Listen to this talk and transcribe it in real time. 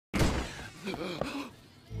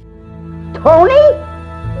Tony?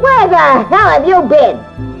 Where the hell have you been?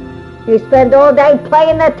 You spend all day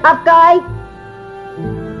playing the tough guy?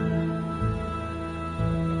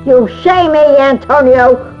 You shame me,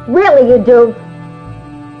 Antonio. Really you do.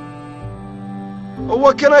 Well,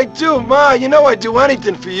 what can I do, Ma? You know I'd do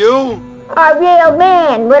anything for you. A real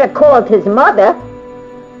man would have called his mother.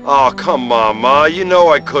 Oh, come on, Ma. You know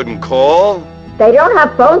I couldn't call. They don't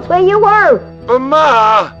have phones where you were. But,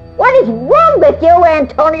 Ma... What is wrong with you,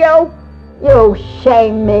 Antonio? You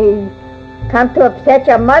shame me. Come to upset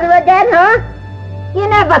your mother again, huh? You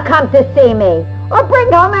never come to see me, or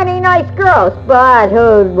bring home any nice girls, but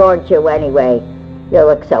who'd want you anyway? You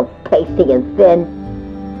look so pasty and thin.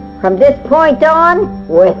 From this point on,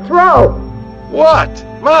 we're through. What?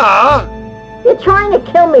 Ma? You're trying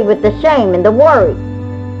to kill me with the shame and the worry.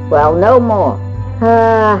 Well, no more.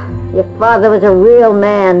 Your father was a real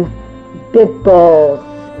man. Big balls.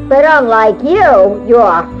 But unlike you,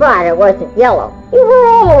 your father wasn't yellow. You were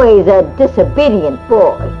always a disobedient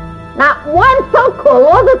boy. Not one phone call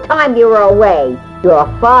all the time you were away. Your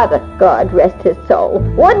father, God rest his soul,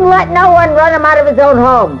 wouldn't let no one run him out of his own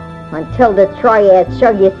home until the triads show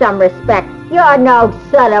you some respect. You're no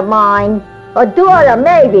son of mine. A daughter,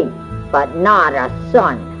 maybe, but not a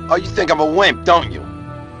son. Oh, you think I'm a wimp, don't you?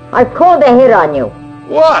 I've called a hit on you.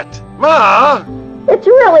 What? Ma? It's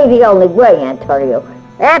really the only way, Antonio.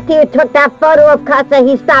 After you took that photo of Casa,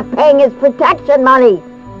 he stopped paying his protection money.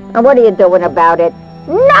 And what are you doing about it?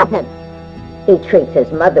 Nothing. He treats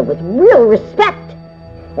his mother with real respect.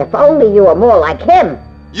 If only you were more like him.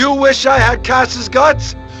 You wish I had Casa's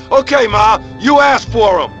guts? Okay, Ma, you asked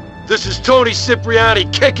for them. This is Toni Cipriani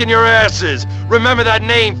kicking your asses. Remember that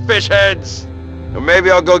name, fishheads. Or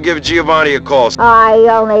maybe I'll go give Giovanni a call. I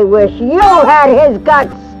only wish you had his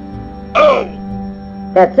guts. Oh!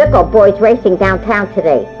 The Sicko boy's racing downtown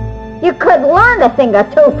today. You could learn a thing or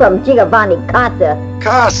two from Giovanni Casa.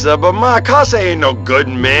 Casa? But Ma, Casa ain't no good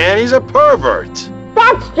man. He's a pervert.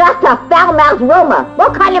 That's just a foul-mouthed rumor.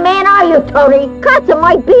 What kind of man are you, Tony? Casa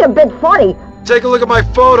might be a bit funny. Take a look at my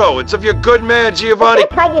photo. It's of your good man, Giovanni. Is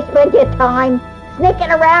this how you spend your time?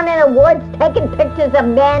 Sneaking around in the woods, taking pictures of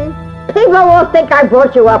men? People will think I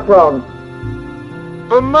brought you up wrong.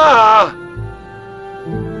 But Ma...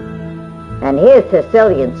 And his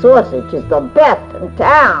Sicilian sausage is the best in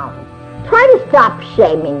town. Try to stop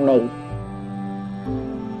shaming me.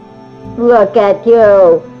 Look at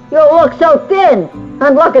you. You look so thin.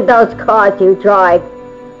 And look at those cars you drive.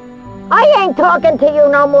 I ain't talking to you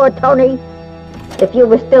no more, Tony. If you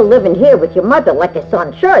were still living here with your mother like a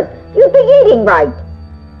son should, you'd be eating right.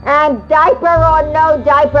 And diaper or no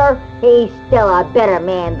diaper, he's still a better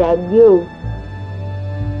man than you.